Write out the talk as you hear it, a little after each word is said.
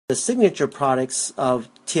the signature products of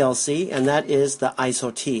TLC, and that is the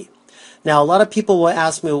ISO tea. Now, a lot of people will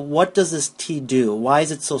ask me, what does this tea do? Why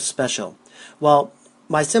is it so special? Well,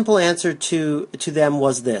 my simple answer to them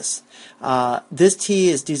was this. This tea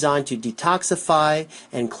is designed to detoxify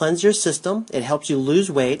and cleanse your system. It helps you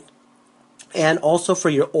lose weight, and also for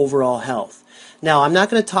your overall health. Now, I'm not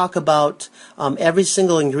going to talk about every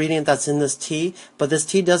single ingredient that's in this tea, but this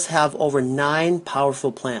tea does have over 9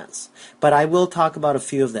 powerful plants. But I will talk about a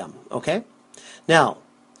few of them, okay? Now,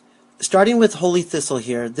 starting with holy thistle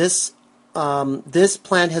here, this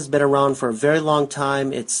plant has been around for a very long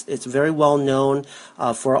time. It's very well known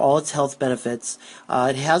for all its health benefits.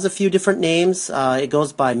 It has a few different names. It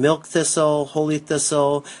goes by milk thistle, holy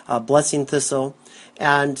thistle, blessing thistle.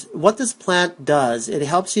 And what this plant does, it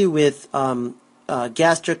helps you with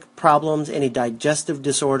gastric problems, any digestive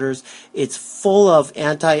disorders. It's full of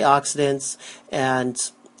antioxidants,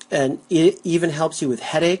 and it even helps you with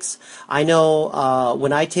headaches. I know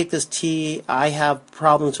when I take this tea, I have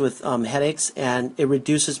problems with headaches, and it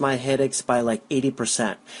reduces my headaches by like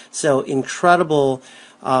 80%. So incredible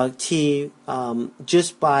tea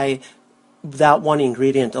just by that one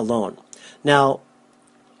ingredient alone. Now,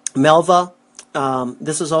 Melva.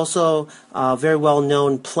 This is also a very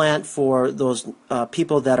well-known plant for those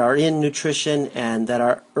people that are in nutrition and that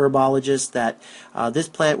are herbologists, that this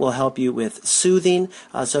plant will help you with soothing.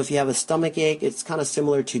 So if you have a stomach ache, it's kind of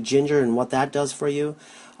similar to ginger and what that does for you.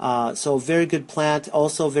 So very good plant,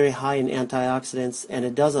 also very high in antioxidants, and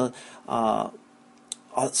it does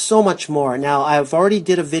so much more. Now, I've already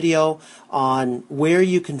did a video on where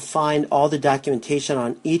you can find all the documentation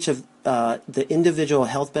on each of the individual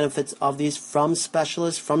health benefits of these from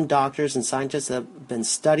specialists, from doctors and scientists that have been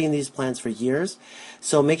studying these plants for years.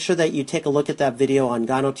 So make sure that you take a look at that video on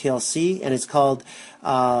Gyno TLC, and it's called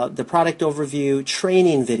the Product Overview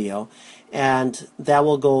Training Video, and that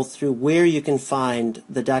will go through where you can find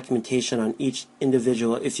the documentation on each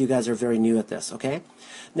individual if you guys are very new at this, okay?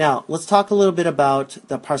 Now, let's talk a little bit about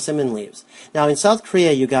the persimmon leaves. Now, in South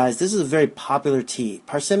Korea, you guys, this is a very popular tea.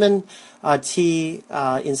 Persimmon tea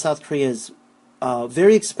in South Korea is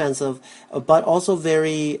very expensive, but also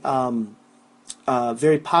very popular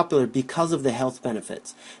because of the health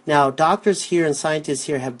benefits. Now, doctors here and scientists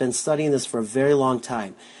here have been studying this for a very long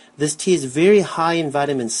time. This tea is very high in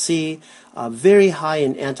vitamin C, very high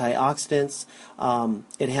in antioxidants.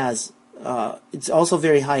 It's also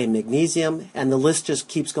very high in magnesium, and the list just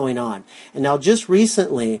keeps going on. And now, just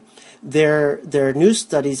recently, their new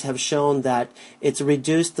studies have shown that it's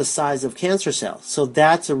reduced the size of cancer cells. So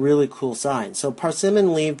that's a really cool sign. So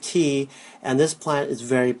persimmon leaf tea and this plant is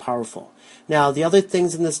very powerful. Now, the other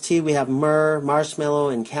things in this tea, we have myrrh, marshmallow,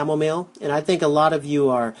 and chamomile. And I think a lot of you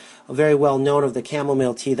are very well known of the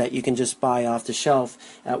chamomile tea that you can just buy off the shelf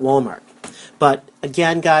at Walmart. But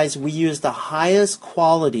again, guys, we use the highest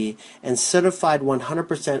quality and certified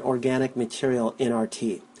 100% organic material in our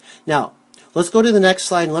tea. Now, let's go to the next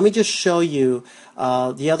slide, and let me just show you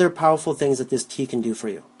the other powerful things that this tea can do for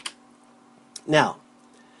you. Now,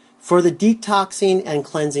 for the detoxing and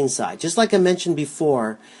cleansing side, just like I mentioned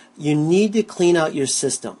before, you need to clean out your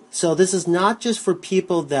system. So this is not just for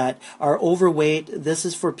people that are overweight. This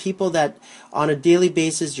is for people that on a daily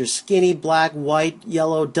basis, you're skinny, black, white,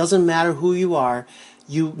 yellow, doesn't matter who you are.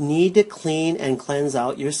 You need to clean and cleanse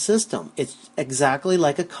out your system. It's exactly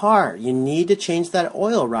like a car. You need to change that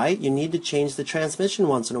oil, right? You need to change the transmission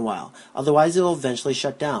once in a while. Otherwise, it will eventually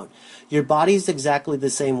shut down. Your body is exactly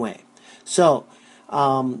the same way. So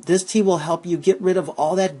this tea will help you get rid of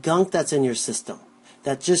all that gunk that's in your system,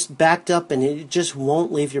 that just backed up and it just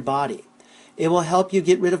won't leave your body. It will help you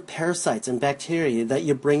get rid of parasites and bacteria that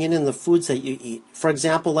you bring in the foods that you eat. For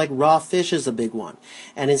example, like raw fish is a big one.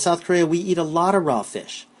 And in South Korea, we eat a lot of raw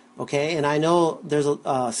fish. Okay, and I know there's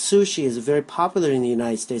sushi is very popular in the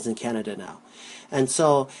United States and Canada now. And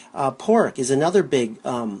so pork is another big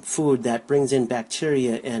food that brings in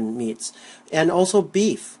bacteria and meats. And also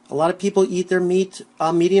beef. A lot of people eat their meat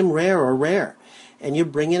medium rare or rare. And you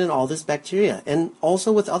bring in all this bacteria. And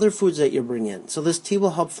also with other foods that you bring in. So this tea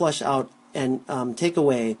will help flush out and take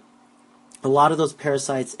away a lot of those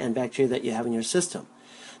parasites and bacteria that you have in your system.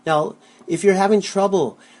 Now, if you're having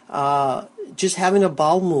trouble just having a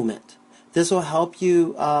bowel movement, this will help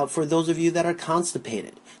you for those of you that are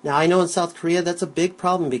constipated. Now, I know in South Korea that's a big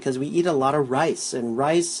problem because we eat a lot of rice and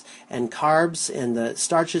carbs and the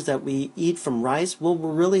starches that we eat from rice will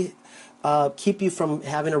really keep you from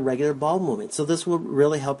having a regular bowel movement. So this will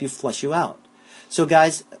really help you flush you out. So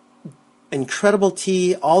guys, incredible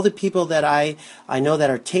tea. All the people that I know that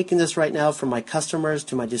are taking this right now, from my customers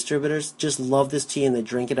to my distributors, just love this tea and they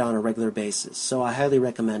drink it on a regular basis. So I highly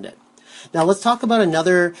recommend it. Now let's talk about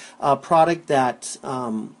another product that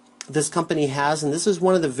this company has, and this is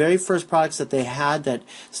one of the very first products that they had that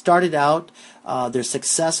started out their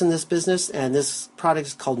success in this business, and this product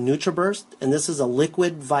is called NutraBurst, and this is a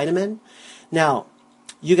liquid vitamin. Now,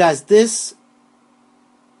 you guys, this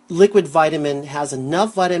liquid vitamin has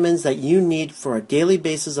enough vitamins that you need for a daily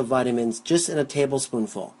basis of vitamins just in a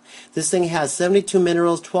tablespoonful. This thing has 72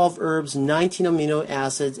 minerals, 12 herbs, 19 amino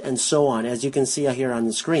acids, and so on, as you can see here on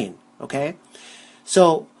the screen. Okay?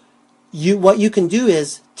 So, what you can do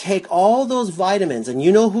is take all those vitamins, and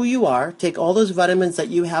you know who you are, take all those vitamins that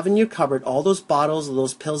you have in your cupboard, all those bottles,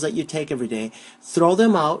 those pills that you take every day, throw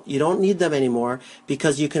them out. You don't need them anymore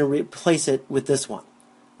because you can replace it with this one.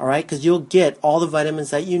 All right, because you'll get all the vitamins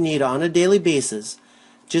that you need on a daily basis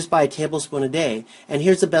just by a tablespoon a day. And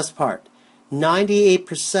here's the best part.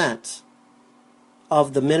 98%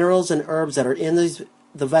 of the minerals and herbs that are in the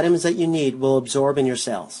vitamins that you need will absorb in your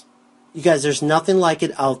cells. You guys, there's nothing like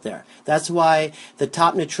it out there. That's why the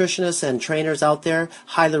top nutritionists and trainers out there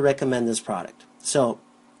highly recommend this product. So,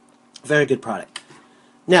 very good product.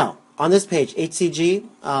 Now, on this page,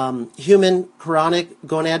 HCG, human chorionic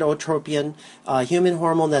gonadotropin, human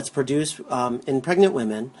hormone that's produced in pregnant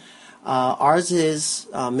women. Ours is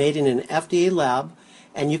made in an FDA lab,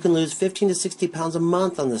 and you can lose 15 to 60 pounds a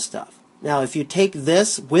month on this stuff. Now, if you take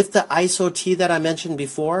this with the ISO T that I mentioned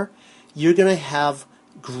before, you're going to have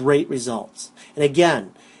great results. And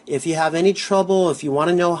again, if you have any trouble, if you want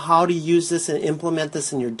to know how to use this and implement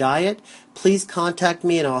this in your diet, please contact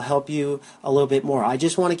me and I'll help you a little bit more. I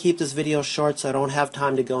just want to keep this video short so I don't have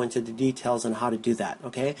time to go into the details on how to do that,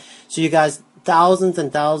 okay? So you guys, thousands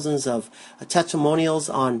and thousands of testimonials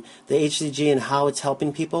on the HCG and how it's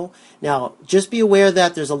helping people. Now, just be aware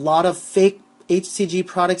that there's a lot of fake HCG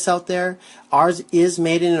products out there. Ours is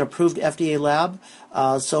made in an approved FDA lab,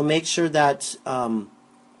 so make sure that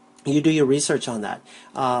you do your research on that.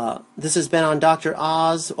 This has been on Dr.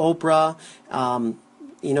 Oz, Oprah.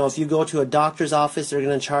 You know, if you go to a doctor's office, they're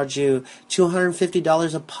going to charge you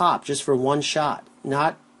 $250 a pop just for one shot,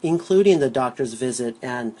 not including the doctor's visit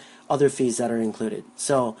and other fees that are included.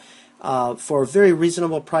 So for a very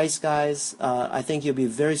reasonable price, guys, I think you'll be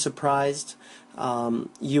very surprised.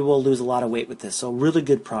 You will lose a lot of weight with this. So really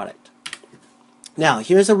good product. Now,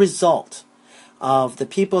 here's a result of the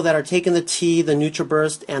people that are taking the T, the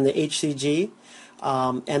NutraBurst, and the HCG.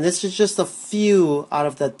 And this is just a few out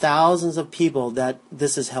of the thousands of people that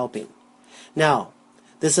this is helping. Now,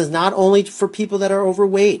 this is not only for people that are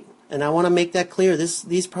overweight, and I want to make that clear.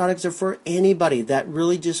 These products are for anybody that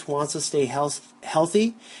really just wants to stay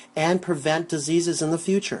healthy and prevent diseases in the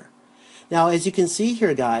future. Now, as you can see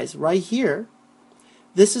here, guys, right here,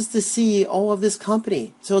 this is the CEO of this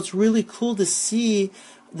company. So it's really cool to see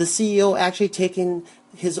the CEO actually taking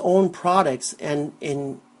his own products and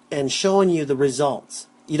showing you the results.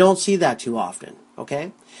 You don't see that too often,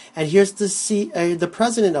 okay? And here's the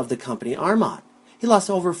president of the company, Armand. He lost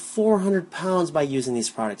over 400 pounds by using these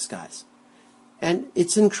products, guys. And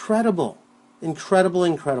it's incredible. Incredible,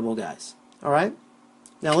 incredible, guys. All right?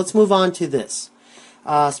 Now let's move on to this.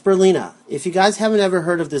 Spirulina. If you guys haven't ever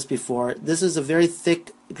heard of this before, this is a very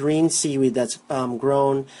thick green seaweed that's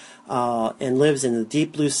grown and lives in the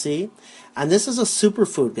deep blue sea. And this is a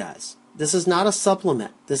superfood, guys. This is not a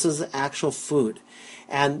supplement. This is actual food.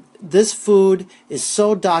 And this food is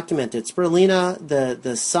so documented. Spirulina,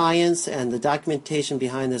 the science and the documentation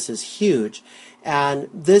behind this is huge. And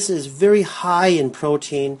this is very high in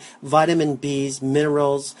protein, vitamin Bs,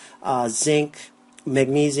 minerals, zinc,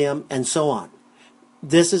 magnesium, and so on.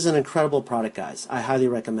 This is an incredible product, guys. I highly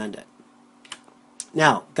recommend it.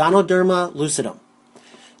 Now, Ganoderma lucidum.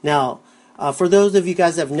 Now, for those of you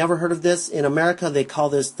guys that have never heard of this, in America they call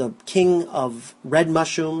this the king of red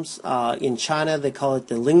mushrooms. In China they call it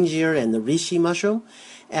the lingjir and the reishi mushroom.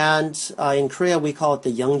 And in Korea we call it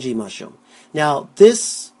the youngji mushroom. Now,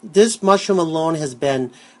 this mushroom alone has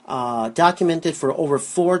been documented for over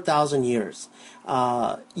 4,000 years.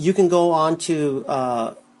 You can go on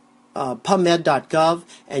to PubMed.gov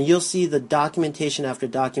and you'll see the documentation after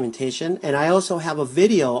documentation. And I also have a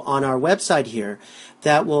video on our website here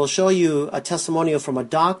that will show you a testimonial from a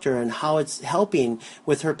doctor and how it's helping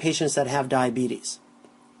with her patients that have diabetes.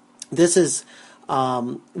 This is,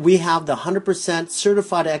 we have the 100%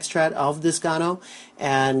 certified extract of this Gano,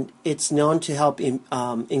 and it's known to help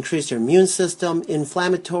increase your immune system,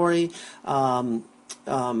 inflammatory,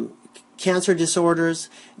 cancer disorders.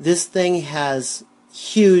 This thing has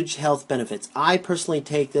huge health benefits. I personally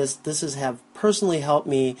take this. This has personally helped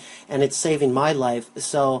me, and it's saving my life.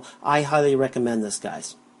 So I highly recommend this,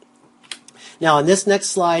 guys. Now, on this next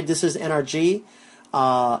slide, this is NRG.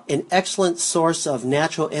 an excellent source of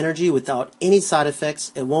natural energy without any side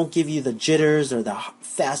effects. It won't give you the jitters or the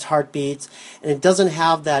fast heartbeats, and it doesn't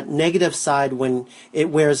have that negative side when it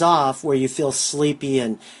wears off where you feel sleepy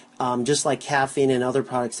and just like caffeine and other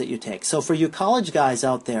products that you take. So for you college guys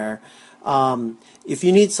out there, if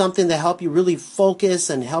you need something to help you really focus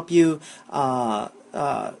and help you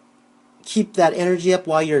keep that energy up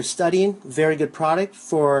while you're studying, very good product.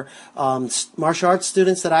 For martial arts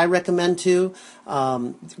students that I recommend to,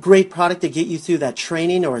 great product to get you through that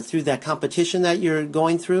training or through that competition that you're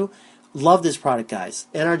going through. Love this product, guys.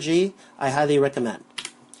 NRG, I highly recommend.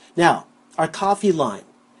 Now, our coffee line.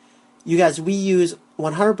 You guys, we use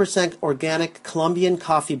 100% organic Colombian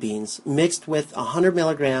coffee beans mixed with 100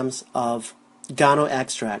 milligrams of guano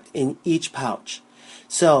extract in each pouch.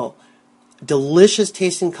 So, delicious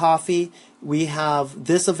tasting coffee. We have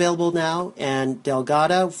this available now, and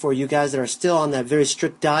Delgada for you guys that are still on that very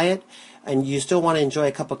strict diet and you still want to enjoy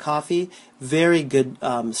a cup of coffee. Very good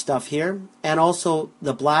stuff here. And also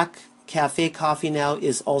the black cafe coffee now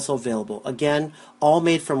is also available. Again, all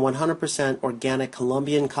made from 100% organic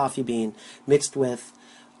Colombian coffee bean mixed with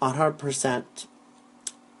 100%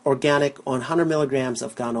 organic 100 milligrams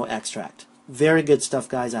of guano extract. Very good stuff,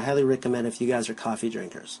 guys. I highly recommend if you guys are coffee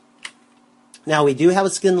drinkers. Now, we do have a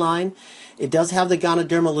skin line. It does have the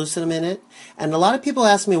Ganoderma lucidum in it. And a lot of people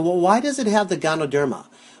ask me, well, why does it have the Ganoderma?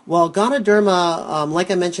 Well, Ganoderma,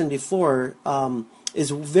 like I mentioned before,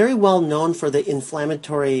 is very well known for the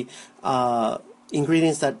inflammatory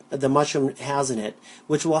ingredients that the mushroom has in it,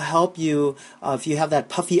 which will help you, if you have that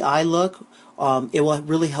puffy eye look, it will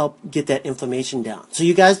really help get that inflammation down. So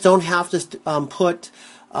you guys don't have to put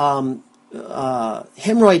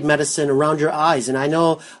hemorrhoid medicine around your eyes. And I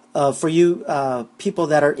know for you people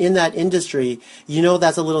that are in that industry, you know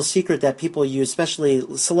that's a little secret that people use,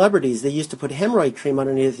 especially celebrities. They used to put hemorrhoid cream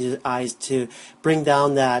underneath your eyes to bring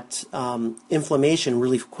down that inflammation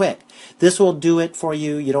really quick. This will do it for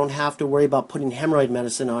you. You don't have to worry about putting hemorrhoid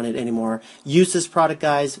medicine on it anymore. Use this product,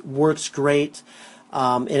 guys. Works great.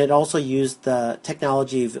 And it also used the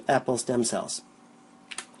technology of apple stem cells.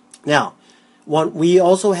 Now, we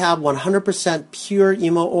also have 100% pure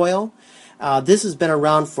emo oil. This has been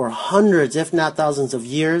around for hundreds, if not thousands of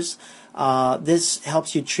years. This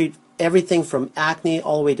helps you treat everything from acne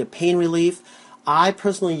all the way to pain relief. I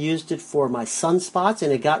personally used it for my sunspots,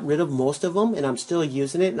 and it got rid of most of them, and I'm still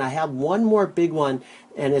using it. And I have one more big one,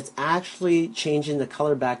 and it's actually changing the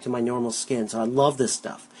color back to my normal skin. So I love this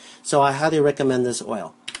stuff. So I highly recommend this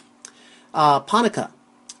oil. Panica.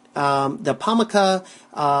 The Pamica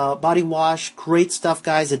body wash, great stuff,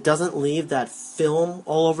 guys. It doesn't leave that film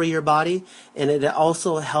all over your body, and it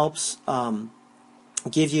also helps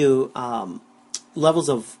give you levels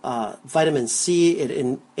of vitamin C.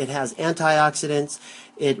 It has antioxidants.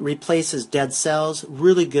 It replaces dead cells.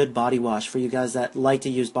 Really good body wash for you guys that like to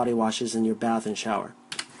use body washes in your bath and shower.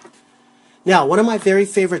 Now, one of my very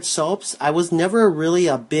favorite soaps. I was never really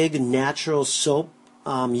a big natural soap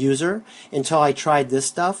user until I tried this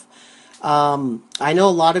stuff. I know a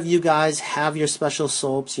lot of you guys have your special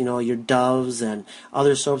soaps, you know, your Doves and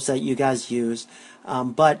other soaps that you guys use,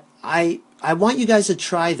 but I want you guys to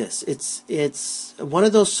try this. It's one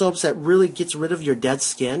of those soaps that really gets rid of your dead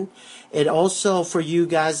skin. It also, for you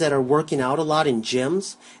guys that are working out a lot in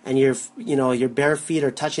gyms and your bare feet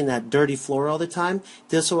are touching that dirty floor all the time,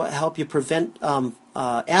 this will help you prevent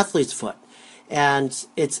athlete's foot. And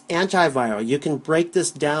it's antiviral. You can break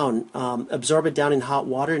this down, absorb it down in hot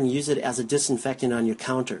water, and use it as a disinfectant on your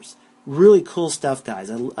counters. Really cool stuff,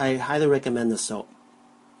 guys. I highly recommend this soap.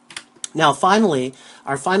 Now, finally,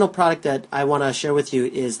 our final product that I want to share with you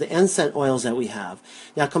is the incense oils that we have.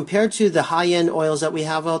 Now, compared to the high-end oils that we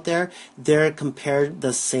have out there, they're compared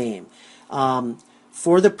the same.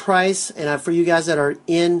 For the price, and for you guys that are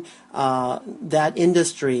in that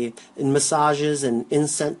industry, in massages and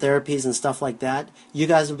incense therapies and stuff like that, you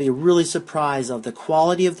guys will be really surprised of the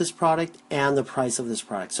quality of this product and the price of this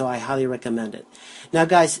product. So I highly recommend it. Now,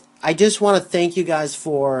 guys, I just want to thank you guys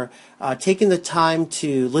for taking the time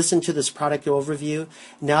to listen to this product overview.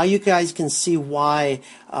 Now you guys can see why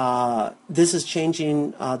this is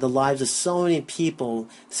changing the lives of so many people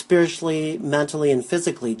spiritually, mentally, and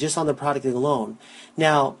physically just on the product alone.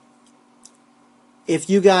 Now, if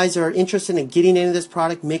you guys are interested in getting into this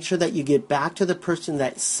product, make sure that you get back to the person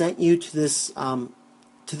that sent you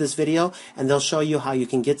to to this video, and they'll show you how you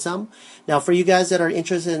can get some. Now, for you guys that are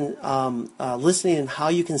interested in listening and how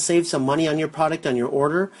you can save some money on your product, on your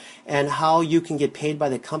order, and how you can get paid by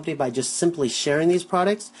the company by just simply sharing these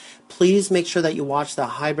products, please make sure that you watch the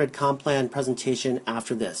hybrid comp plan presentation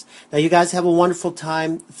after this. Now, you guys have a wonderful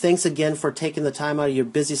time. Thanks again for taking the time out of your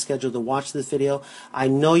busy schedule to watch this video. I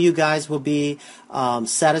know you guys will be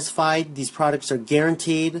satisfied. These products are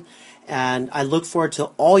guaranteed. And I look forward to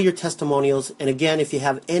all your testimonials. And again, if you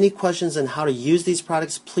have any questions on how to use these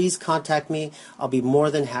products, please contact me. I'll be more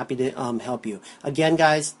than happy to help you. Again,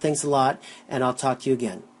 guys, thanks a lot, and I'll talk to you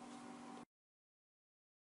again.